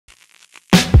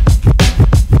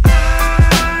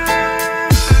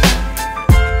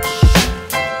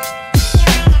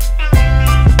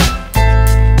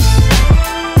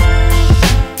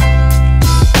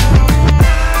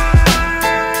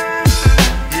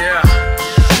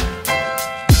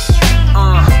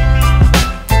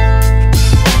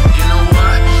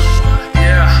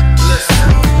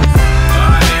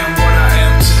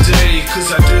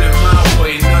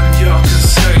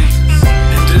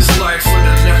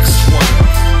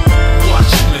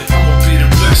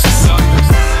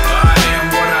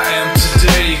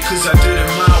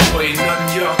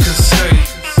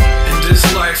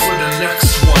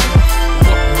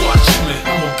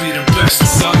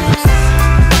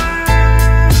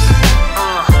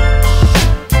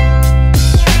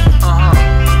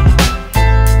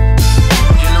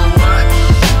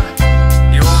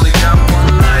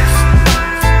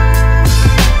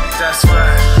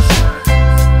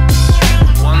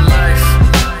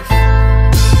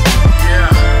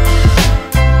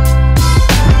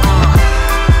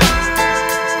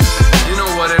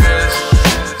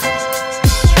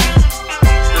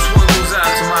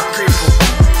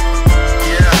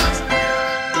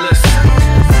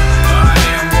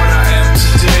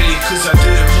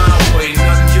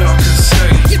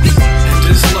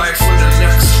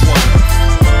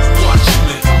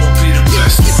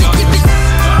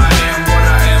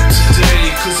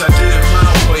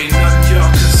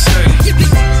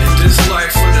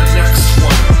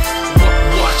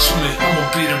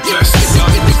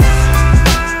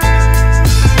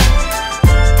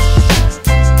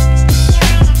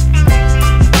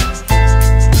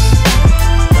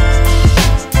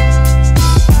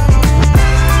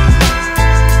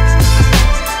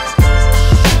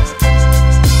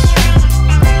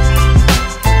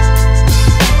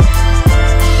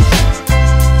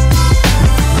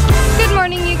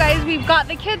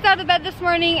kids out of bed this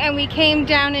morning and we came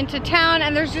down into town,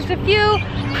 and there's just a few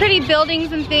pretty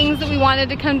buildings and things that we wanted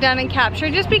to come down and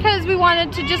capture just because we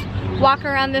wanted to just walk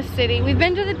around this city. We've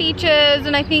been to the beaches,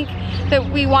 and I think that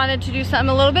we wanted to do something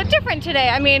a little bit different today.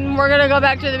 I mean, we're gonna go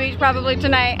back to the beach probably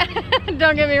tonight,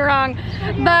 don't get me wrong,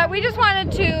 but we just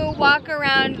wanted to walk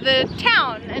around the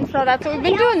town, and so that's what we've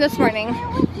been doing this morning.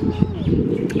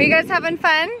 Are you guys having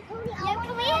fun? Yeah,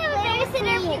 can we have a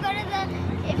babysitter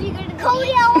if you go to the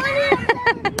Cody, I want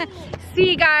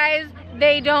See guys,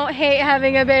 they don't hate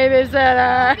having a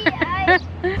babysitter.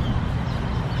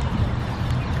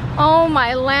 Oh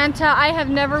my Lanta, I have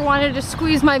never wanted to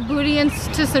squeeze my booty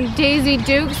into some Daisy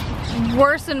Dukes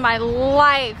worse in my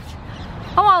life.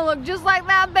 I want to look just like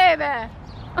that baby.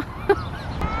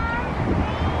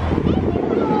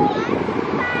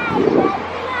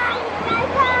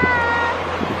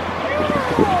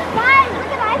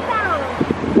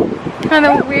 Kind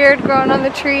of weird growing on the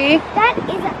tree. That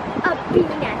is a bee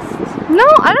nest. No,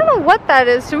 I don't know what that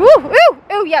is. Ooh, ooh,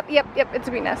 ooh, yep, it's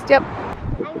a bee nest, yep.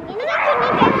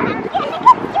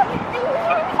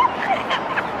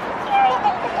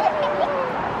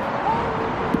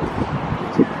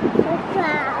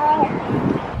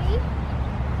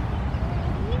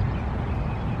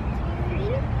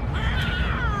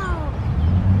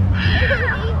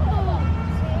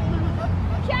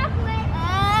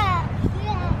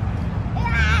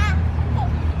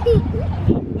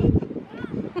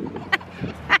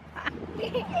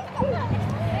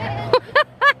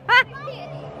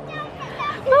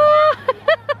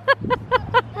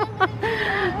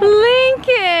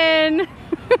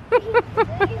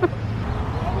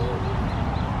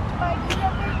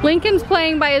 Lincoln's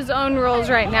playing by his own rules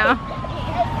right now.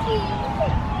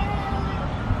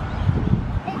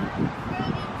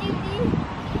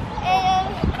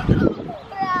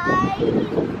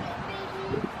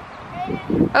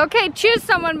 Okay, choose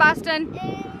someone, Boston.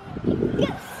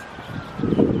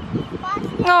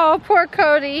 Oh, poor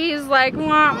Cody. He's like,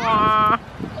 wah wah.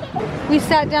 We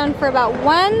sat down for about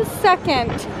 1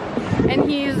 second and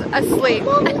he's asleep.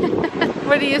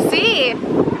 What do you see?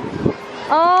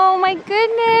 Oh my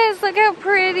goodness, look how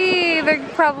pretty. They're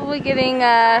probably getting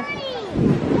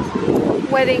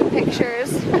wedding pictures.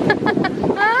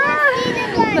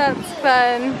 That's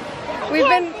fun. We've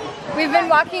been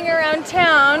walking around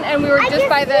town, and we were just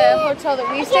by the hotel that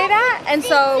we stayed at, and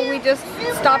so we just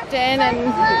stopped in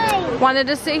and wanted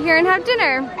to sit here and have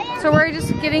dinner. So we're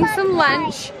just getting some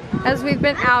lunch as we've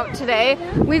been out today.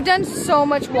 We've done so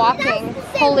much walking.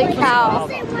 Holy cow.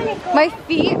 My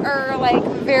feet are like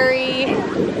very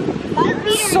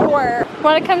sore.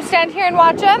 Want to come stand here and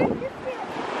watch them?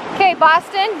 Okay,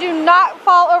 Boston, do not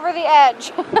fall over the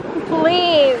edge.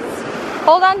 Please.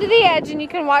 Hold on to the edge and you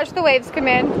can watch the waves come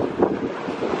in.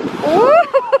 Ooh,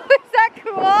 is that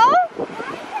cool?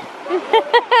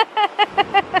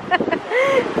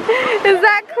 Is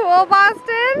that cool,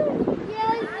 Boston?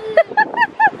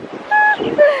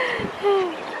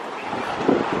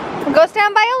 Go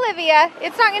stand by Olivia.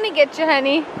 It's not gonna get you,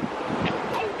 honey. It's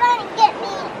gonna get me.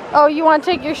 Oh, you want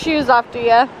to take your shoes off, do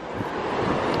ya?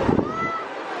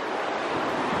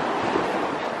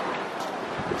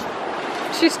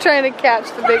 She's trying to catch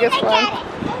the biggest one. Hey,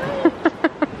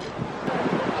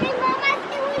 Mom, I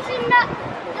think we should not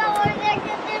go over there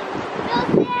because there's no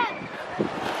sand.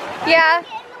 Yeah,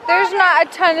 there's not a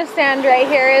ton of sand right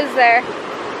here, is there?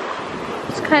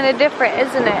 It's kind of different,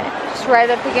 isn't it? Just right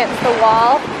up against the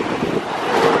wall.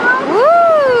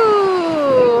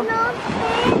 Woo!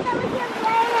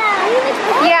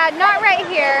 Yeah, not right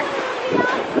here.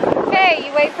 Okay,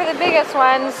 you wait for the biggest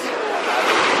ones.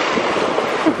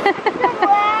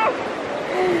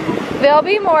 There'll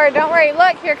be more, don't worry.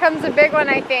 Look, here comes a big one,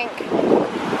 I think.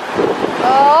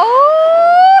 Oh!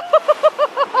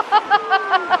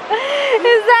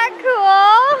 Is that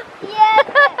cool? Yeah.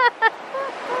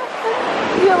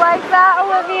 You like that,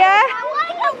 Olivia? I want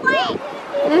to wait.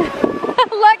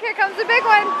 Look, here comes a big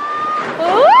one.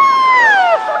 Woo!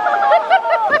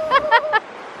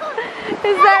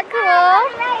 Is that cool?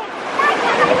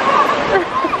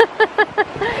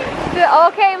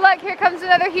 Okay, look, here comes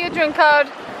another huge one, Code.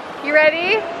 You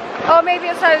ready? Oh, maybe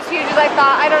it's not as huge as I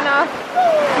thought. I don't know.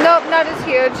 Nope, not as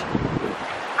huge.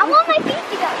 I want my feet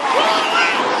to go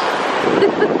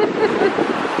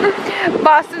away.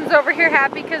 Boston's over here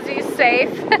happy because he's safe.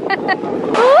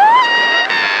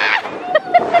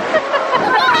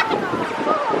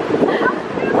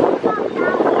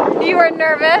 You were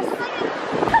nervous?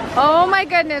 Oh my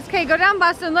goodness. Okay, go down,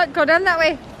 Boston. Look, go down that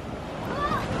way.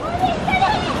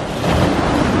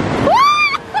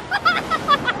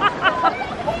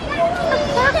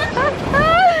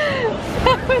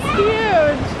 That was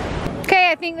huge. Okay,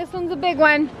 I think this one's a big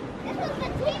one. This one's a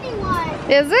teeny one.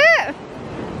 Is it?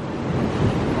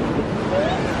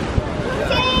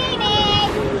 Teeny.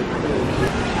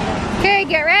 Okay,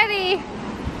 get ready.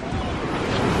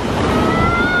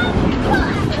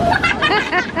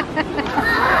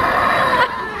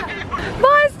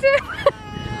 Boston!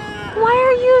 Why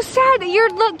are you sad?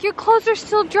 Look, your clothes are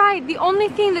still dry. The only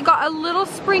thing that got a little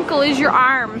sprinkle is your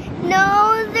arm.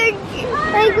 No, they're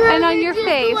and on your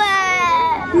face.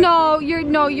 Wet. No,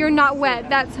 you're not wet.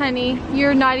 That's honey.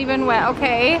 You're not even wet,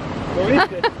 okay?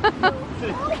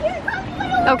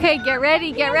 Okay, get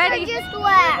ready, get ready. Just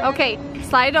wet. Okay,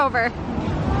 slide over.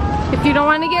 If you don't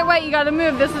want to get wet, you gotta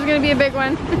move. This is gonna be a big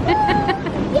one. Look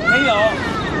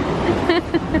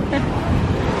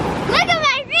at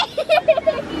my feet.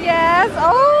 Yes.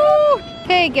 Oh.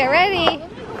 Okay, get ready.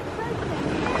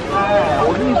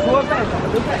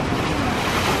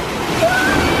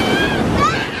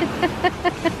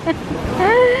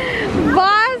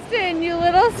 Boston, you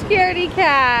little scaredy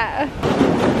cat.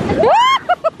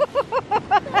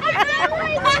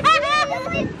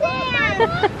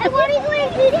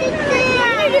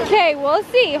 Okay, we'll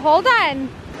see. Hold on.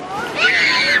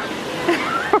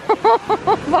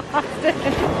 Boston.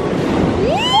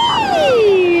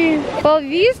 Yee! Well,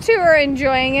 these two are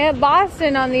enjoying it.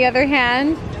 Boston, on the other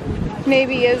hand,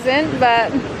 maybe isn't,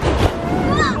 but...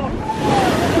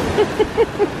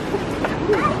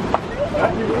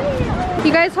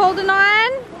 You guys holding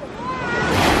on?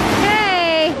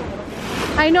 Hey,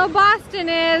 I know Boston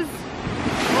is.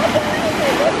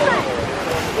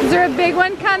 Is there a big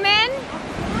one coming?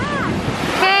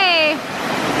 Hey.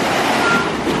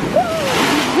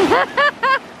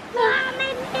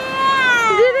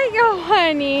 Did it go,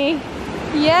 honey?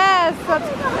 Yes,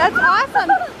 that's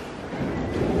awesome.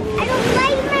 I don't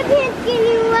like my pants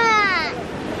getting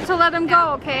wet. To let him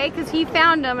go, okay? Because he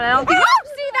found them, and I don't think. Oh,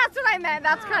 see, that's what I meant.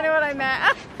 That's kind of what I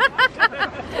meant.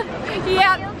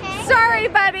 Yeah. Okay? Sorry,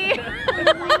 buddy.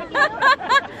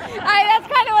 That's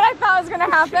kind of what I thought was gonna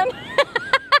happen.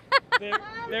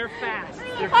 They're fast.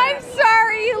 I'm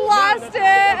sorry, you lost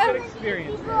it.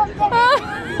 Experience.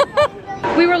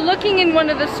 We were looking in one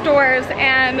of the stores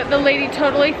and the lady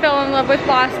totally fell in love with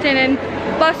Boston, and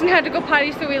Boston had to go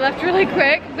potty, so we left really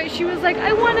quick. But she was like,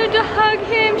 I wanted to hug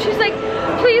him. She's like,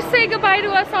 please say goodbye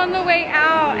to us on the way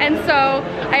out. And so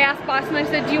I asked Boston, I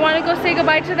said, do you want to go say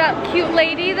goodbye to that cute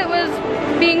lady that was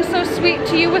being so sweet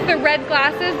to you with the red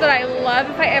glasses that I love?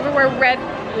 If I ever wear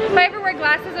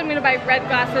glasses, I'm gonna buy red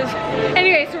glasses.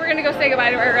 Anyway, so we're gonna go say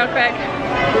goodbye to her real quick.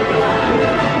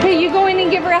 Okay, you go in and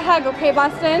give her a hug, okay,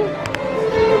 Boston?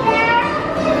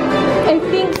 I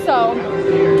think so.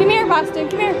 Come here, Boston,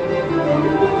 come here. You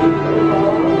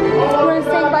wanna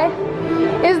say goodbye?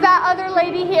 Is that other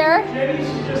lady here?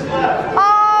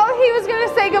 Oh, he was gonna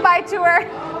say goodbye to her.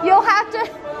 You'll have to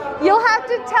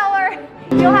tell her.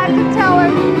 You'll have to tell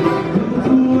her.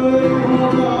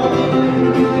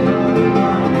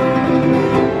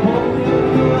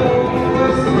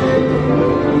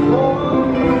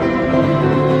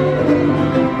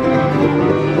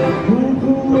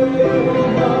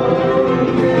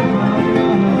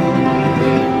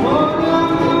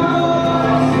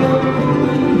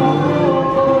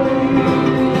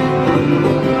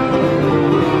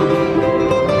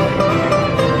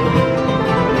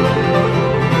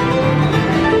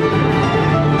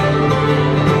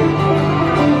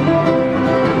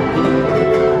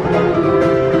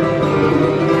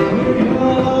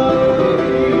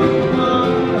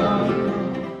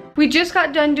 We just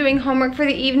got done doing homework for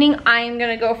the evening. I am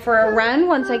gonna go for a run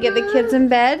once I get the kids in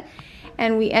bed.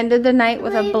 And we ended the night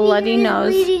with a bloody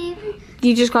nose.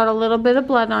 You just got a little bit of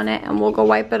blood on it, and we'll go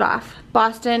wipe it off.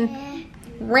 Boston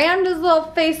rammed his little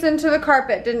face into the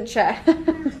carpet, didn't you?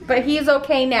 But he's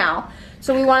okay now.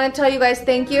 So we want to tell you guys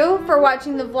thank you for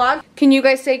watching the vlog. Can you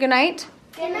guys say goodnight?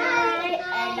 Good night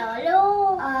and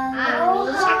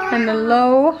aloha. And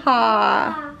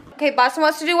aloha. Okay, Boston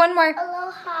wants to do one more.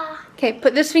 Aloha. Okay,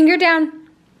 put this finger down.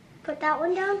 Put that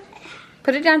one down.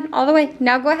 Put it down all the way.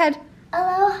 Now go ahead.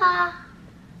 Aloha.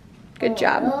 Good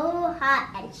job. Aloha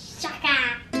and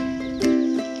shaka.